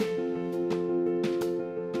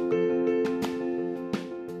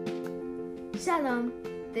Shalom,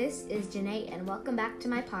 this is Janae and welcome back to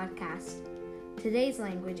my podcast. Today's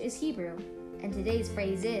language is Hebrew, and today's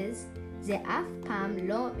phrase is Ze af pam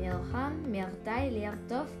lo milcham mirtai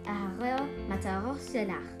lirtof aharel mataroch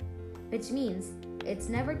shelach, which means it's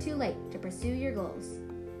never too late to pursue your goals.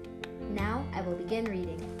 Now I will begin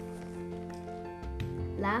reading.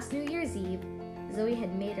 Last New Year's Eve, Zoe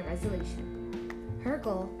had made a resolution. Her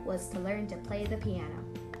goal was to learn to play the piano.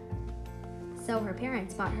 So her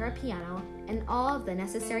parents bought her a piano and all of the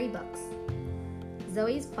necessary books.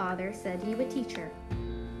 Zoe's father said he would teach her.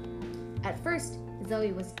 At first,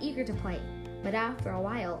 Zoe was eager to play, but after a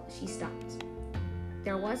while, she stopped.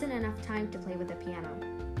 There wasn't enough time to play with the piano.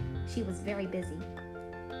 She was very busy.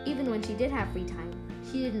 Even when she did have free time,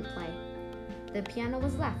 she didn't play. The piano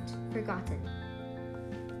was left, forgotten.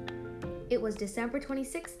 It was December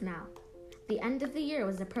 26th now. The end of the year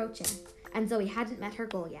was approaching, and Zoe hadn't met her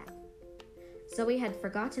goal yet. Zoe had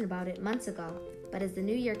forgotten about it months ago, but as the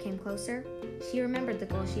new year came closer, she remembered the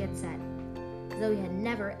goal she had set. Zoe had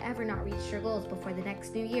never ever not reached her goals before the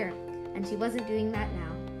next new year, and she wasn't doing that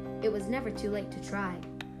now. It was never too late to try.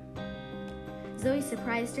 Zoe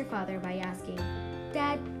surprised her father by asking,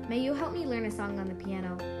 "Dad, may you help me learn a song on the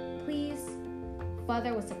piano, please?"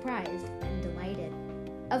 Father was surprised and delighted.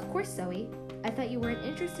 "Of course, Zoe. I thought you weren't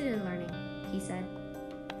interested in learning," he said.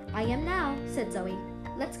 "I am now," said Zoe.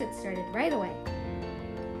 "Let's get started right away."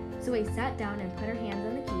 Zoe sat down and put her hands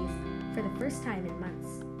on the keys for the first time in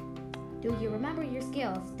months. "Do you remember your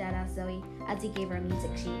scales?" Dad asked Zoe as he gave her a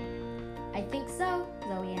music sheet. "I think so,"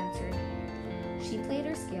 Zoe answered. She played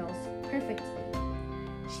her scales perfectly.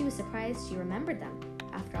 She was surprised she remembered them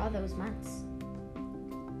after all those months.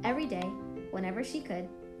 Every day, whenever she could,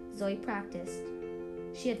 Zoe practiced.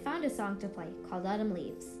 She had found a song to play called Autumn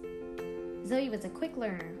Leaves. Zoe was a quick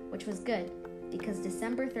learner, which was good because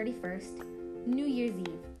December 31st, New Year's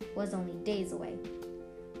Eve, was only days away.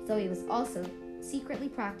 Zoe was also secretly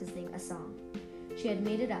practicing a song. She had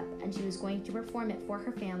made it up and she was going to perform it for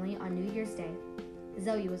her family on New Year's Day.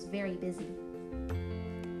 Zoe was very busy.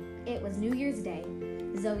 It was New Year's Day.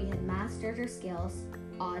 Zoe had mastered her skills,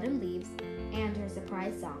 Autumn Leaves, and her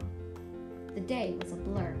surprise song. The day was a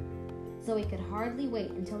blur. Zoe could hardly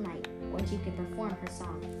wait until night when she could perform her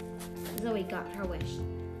song. Zoe got her wish.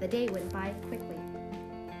 The day went by quickly.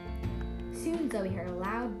 Soon Zoe heard a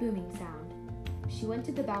loud booming sound. She went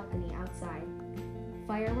to the balcony outside.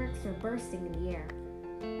 Fireworks were bursting in the air.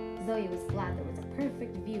 Zoe was glad there was a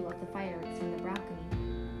perfect view of the fireworks from the balcony.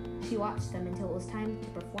 She watched them until it was time to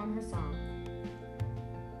perform her song.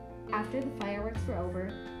 After the fireworks were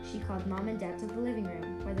over, she called Mom and Dad to the living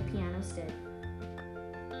room where the piano stood.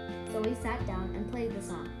 Zoe sat down and played the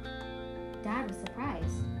song. Dad was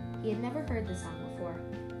surprised. He had never heard the song before.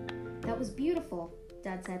 "That was beautiful,"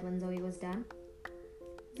 Dad said when Zoe was done.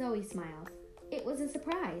 Zoe smiled. It was a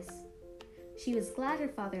surprise. She was glad her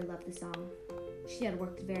father loved the song. She had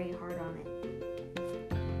worked very hard on it.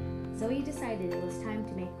 Zoe decided it was time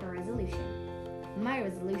to make her resolution. "My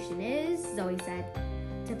resolution is," Zoe said,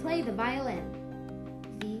 "to play the violin."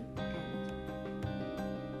 The end.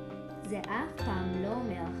 Ze af pam lo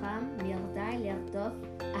melcham mirtai lirtof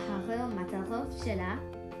aharel mataroch shelach.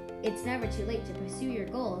 It's never too late to pursue your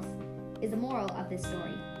goals, is the moral of this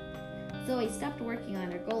story. Zoe stopped working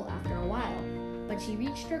on her goal after a while, but she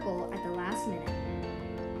reached her goal at the last minute.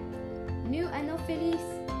 Nu ano feliz,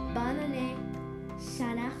 bonne année,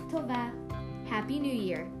 Shana tova, Happy New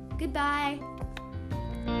Year. Goodbye.